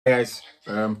Guys,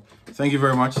 thank you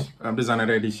very much. This is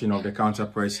another edition of the Counter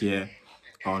Press here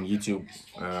on YouTube.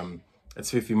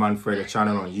 It's Fiifi-Manfred, the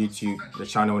channel on YouTube. The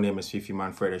channel name is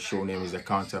Fiifi-Manfred, the show name is the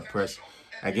Counter Press.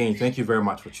 Again, thank you very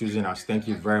much for choosing us. Thank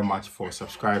you very much for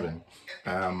subscribing.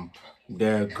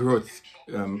 The growth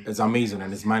is amazing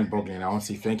and it's mind-boggling. I want to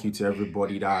say thank you to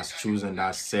everybody that has chosen, that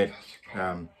has said,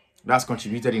 that's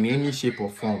contributed in any shape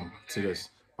or form to this.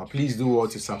 But please do all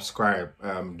to subscribe.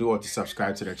 Do all to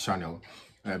subscribe to the channel.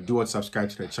 Do what subscribe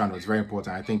to the channel. It's very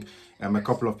important. I think a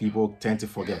couple of people tend to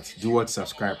forget. Do what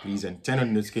subscribe, please, and turn on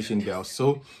the notification bell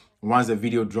so once the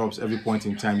video drops every point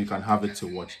in time you can have it to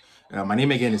watch. My name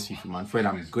again is Fiifi-Manfred.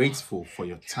 I'm grateful for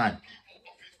your time.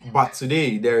 But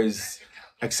today there is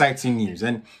exciting news,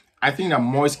 and I think that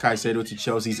Moises Caicedo to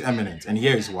Chelsea is imminent, and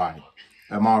here is why.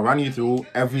 I'll run you through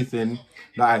everything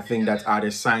that I think that are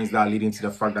the signs that are leading to the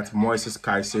fact that Moises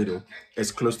Caicedo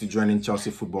is close to joining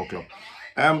Chelsea Football Club.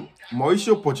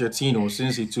 Mauricio Pochettino,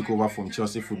 since he took over from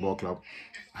Chelsea Football Club,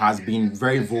 has been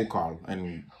very vocal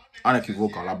and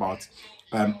unequivocal about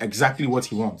exactly what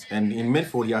he wants. And in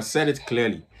midfield, he has said it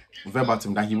clearly,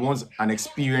 verbatim, that he wants an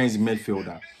experienced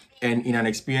midfielder. And in an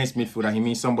experienced midfielder, he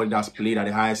means somebody that's played at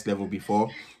the highest level before.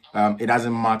 It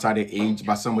doesn't matter the age,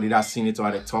 but somebody that's seen it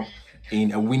at the top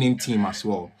in a winning team as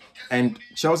well. And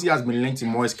Chelsea has been linked to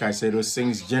Moises Caicedo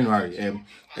since January.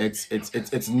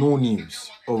 It's no news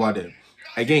over there.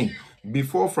 Again,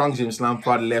 before Frank James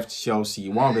Lampard left Chelsea,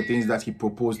 one of the things that he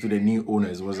proposed to the new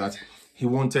owners was that he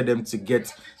wanted them to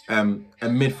get a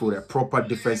midfielder, a proper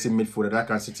defensive midfielder that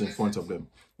can sit in front of them.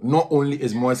 Not only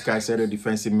is Moises Caicedo a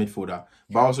defensive midfielder,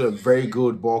 but also a very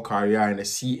good ball carrier and a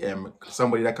CM,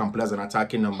 somebody that can play as an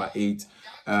attacking number 8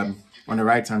 on the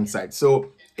right-hand side.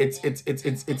 So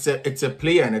it's a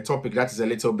player and a topic that is a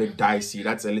little bit dicey,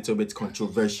 that's a little bit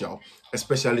controversial,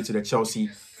 especially to the Chelsea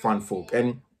fan folk.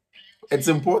 And it's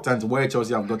important where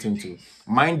Chelsea have gotten to.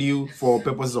 Mind you, for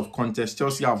purposes of context,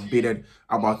 Chelsea have bidded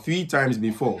about 3 times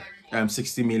before.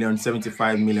 60 million,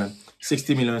 75 million,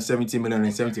 60 million, 70 million,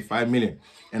 and 75 million.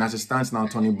 And as it stands now,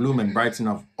 Tony Bloom and Brighton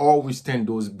have always turned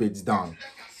those bids down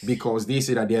because they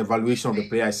say that the evaluation of the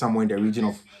player is somewhere in the region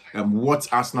of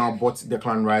what Arsenal bought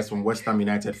Declan Rice from West Ham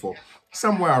United for,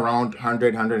 somewhere around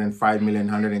 100, 105 million,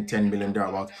 110 million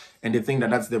thereabouts. And they think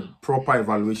that that's the proper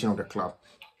evaluation of the club.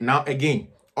 Now, again,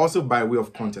 also by way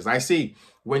of context, I say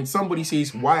when somebody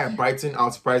says, why are Brighton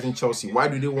outpricing Chelsea? Why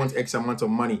do they want X amount of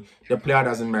money? The player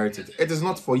doesn't merit it. It is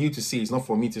not for you to say. It's not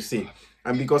for me to say.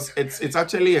 And because it's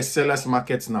actually a seller's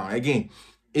market now. Again,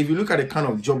 if you look at the kind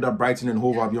of job that Brighton and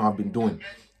Hove Albion have been doing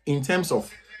in terms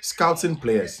of scouting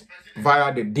players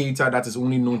via the data that is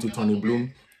only known to Tony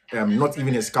Bloom, not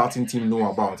even a scouting team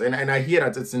know about. And I hear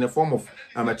that it's in the form of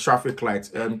a traffic light.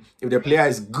 If the player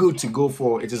is good to go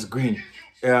for, it is green.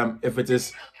 If it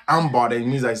is amber, then it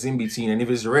means that it's in between, and if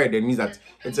it's red, it means that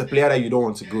it's a player that you don't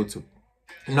want to go to.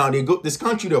 Now they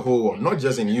scan through the whole world, not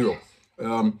just in Europe.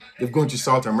 They've gone to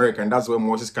South America, and that's where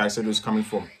Moises Caicedo is coming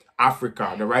from.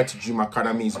 Africa, the Right to Dream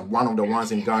Academy is one of the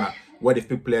ones in Ghana where they've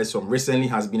picked players from. Recently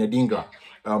has been Edingra,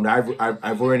 the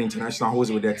Ivorian international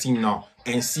host with their team now,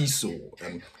 and Ciso,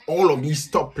 and all of these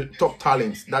top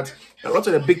talents that a lot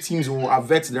of the big teams will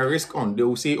avert their risk on. They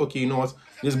will say, okay, you know what,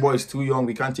 this boy is too young,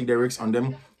 we can't take the risks on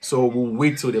them, so we'll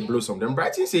wait till they blossom. Then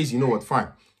Brighton says, you know what, fine,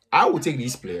 I will take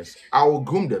these players, I will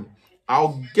groom them,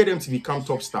 I'll get them to become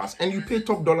top stars, and you pay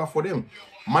top dollar for them.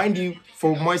 Mind you,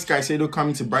 for Moises Caicedo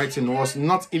coming to Brighton was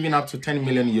not even up to 10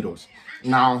 million euros.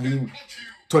 Now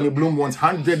Tony Bloom wants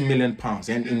 100 million pounds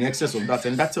and in excess of that,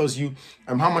 and that tells you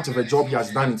how much of a job he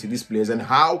has done into these players and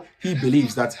how he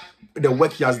believes that the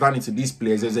work he has done into these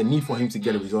players, there's a need for him to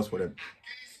get the results for them.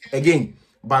 Again,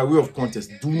 by way of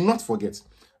context, do not forget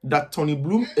that Tony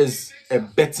Bloom is a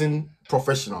betting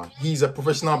professional. He's a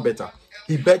professional bettor.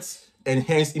 He bets, and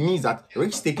hence it means that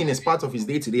risk taking is part of his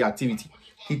day-to-day activity.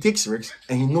 He takes risks,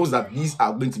 and he knows that these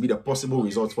are going to be the possible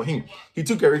results for him. He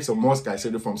took a risk of Moises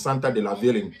Caicedo from Santa de la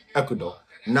Ville in Ecuador.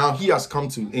 Now he has come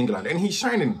to England, and he's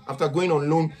shining after going on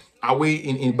loan away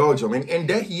in Belgium, and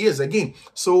there he is again.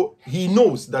 So he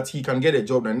knows that he can get a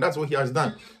job, and that's what he has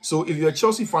done. So if you're a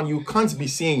Chelsea fan, you can't be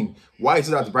saying, why is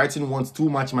it that Brighton wants too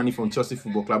much money from Chelsea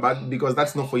Football Club? Because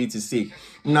that's not for you to say.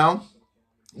 Now,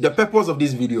 the purpose of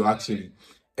this video actually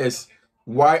is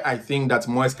why I think that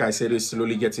Moises Caicedo is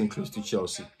slowly getting close to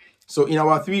Chelsea. So in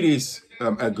our 3 days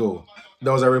ago,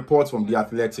 there was a report from The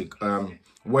Athletic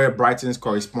where Brighton's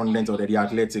correspondent of The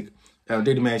Athletic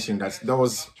did mention that there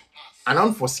was an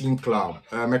unforeseen club,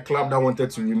 a club that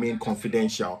wanted to remain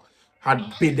confidential,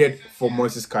 had bidded for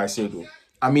Moises Caicedo.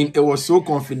 I mean, it was so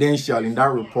confidential in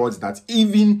that report that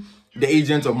even the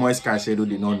agent of Moises Caicedo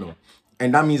did not know.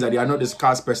 And that means that they are not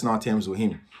discussed personal terms with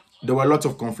him. there were a lot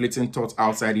of conflicting thoughts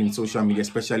outside in social media,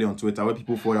 especially on Twitter, where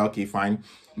people thought, okay, fine,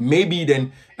 maybe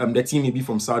then the team may be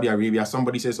from Saudi Arabia.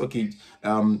 Somebody says, okay,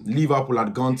 Liverpool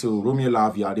had gone to Romeo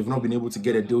Lavia. They've not been able to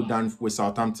get a deal done with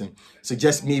Southampton. So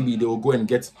just maybe they will go and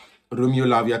get Romeo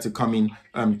Lavia to come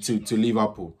in to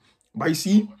Liverpool. But you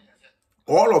see,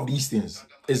 all of these things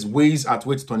is ways at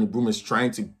which Tony Bloom is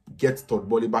trying to get Todd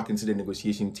Boehly back into the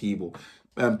negotiation table.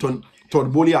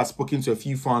 Todd Boehly has spoken to a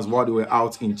few fans while they were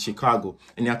out in Chicago,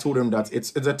 and they told them that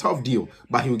it's a tough deal,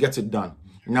 but he will get it done.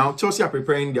 Now, Chelsea are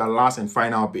preparing their last and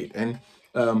final bid, and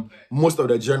most of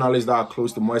the journalists that are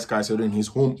close to Moises Caicedo in his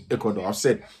home Ecuador have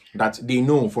said that they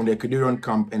know from the Ecuadorian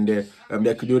camp and the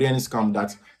Ecuadorians camp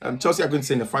that Chelsea are going to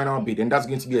send the final bid, and that's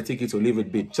going to be a ticket to leave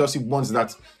it bid. Chelsea wants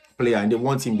that player and they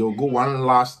want him. They'll go one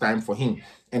last time for him,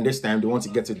 and this time they want to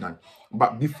get it done.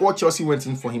 But before Chelsea went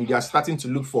in for him, they are starting to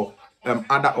look for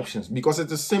other options, because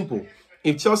it is simple.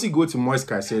 If Chelsea go to Moises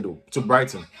Caicedo, to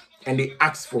Brighton, and they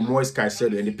ask for Moises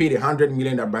Caicedo and they pay the 100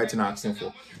 million that Brighton are asking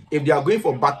for, if they are going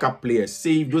for backup players,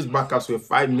 say if those backups were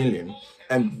 5 million,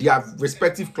 and their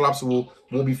respective clubs will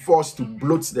be forced to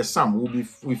bloat the sum, will be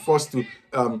forced to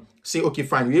say, okay,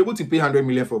 fine, we're able to pay 100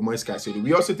 million for Moises Caicedo.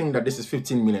 We also think that this is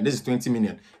 15 million, this is 20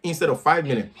 million, instead of 5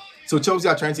 million. So Chelsea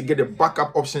are trying to get the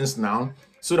backup options now,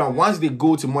 so that once they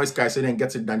go to Moises Caicedo and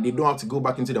get it done, they don't have to go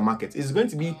back into the market. It's going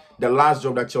to be the last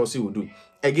job that Chelsea will do.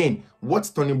 Again, what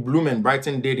Tony Bloom and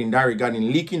Brighton did in that regard,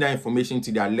 in leaking that information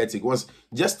to the Athletic, was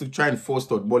just to try and force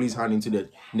Todd Boehly's hand into the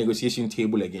negotiation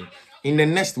table again. In the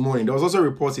next morning, there was also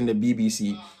reports in the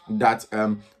BBC that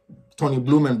Tony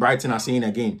Bloom and Brighton are saying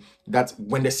again that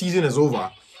when the season is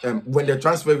over, when the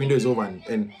transfer window is over,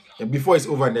 and before it's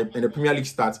over and the Premier League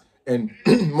starts, and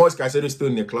Moises Caicedo is still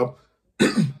in the club,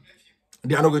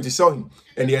 they are not going to sell him,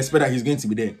 and they expect that he's going to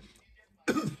be there.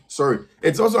 Sorry.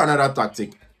 It's also another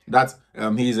tactic that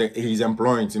he's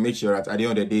employing to make sure that at the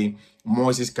end of the day,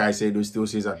 Moises Caicedo still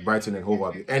stays at Brighton and Hove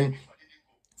Albion. And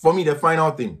for me, the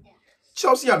final thing,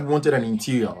 Chelsea had wanted an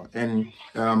interior, and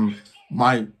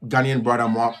my Ghanaian brother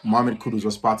Mohamed Kudus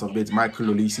was part of it. Michael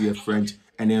Olise, a French,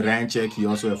 and then Ryan Cherki,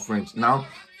 also a French. Now,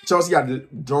 Chelsea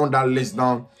had drawn that list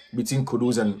down between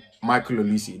Kudus and Michael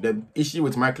Olise. The issue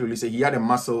with Michael Olise, he had a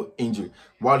muscle injury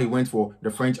while he went for the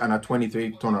French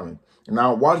Under-23 tournament.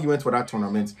 Now, while he went for that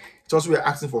tournament, Chelsea were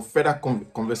asking for further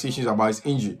conversations about his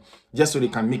injury, just so they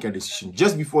can make a decision.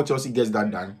 Just before Chelsea gets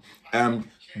that done,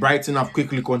 Brighton have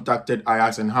quickly contacted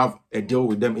Ajax and have a deal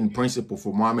with them in principle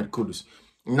for Mohamed Kudus.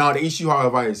 Now, the issue,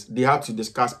 however, is they have to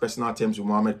discuss personal terms with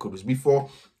Mohamed Kudus. Before,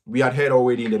 we had heard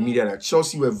already in the media that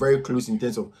Chelsea were very close in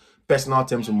terms of personal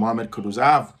terms with Mohamed Kudus. I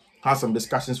have had some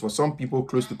discussions for some people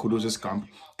close to Kudus' camp,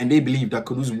 and they believe that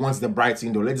Kudus wants the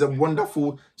Brighton deal. It's a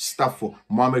wonderful stuff for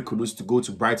Mohamed Kudus to go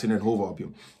to Brighton and Hove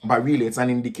Albion. But really, it's an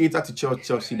indicator to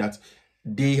Chelsea that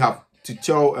they have to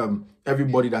tell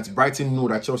everybody that Brighton know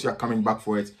that Chelsea are coming back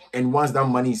for it. And once that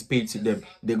money is paid to them,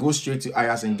 they go straight to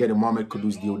Ajax and get a Mohamed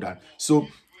Kudus deal done. So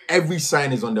every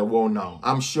sign is on the wall now.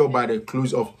 I'm sure by the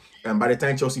close of, by the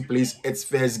time Chelsea plays its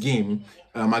first game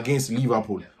against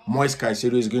Liverpool, Moises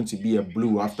Caicedo is going to be a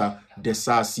blue after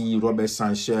Desasi, Robert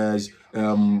Sanchez,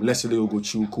 Leslie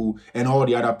Ogochukwu, and all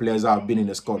the other players that have been in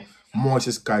the squad.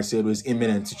 Moises Caicedo is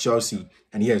imminent to Chelsea,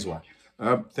 and here's why.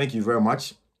 Thank you very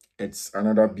much. It's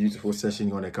another beautiful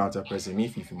session on the counter pressing me,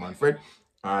 Fiifi-Manfred.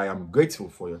 I am grateful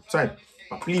for your time,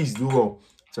 but please do well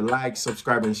to like,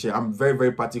 subscribe, and share. I'm very,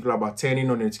 very particular about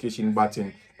turning on the notification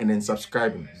button and then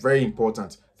subscribing. Very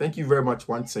important. Thank you very much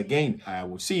once again. I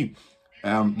will see you.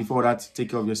 Before that, take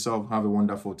care of yourself. Have a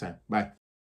wonderful time. Bye.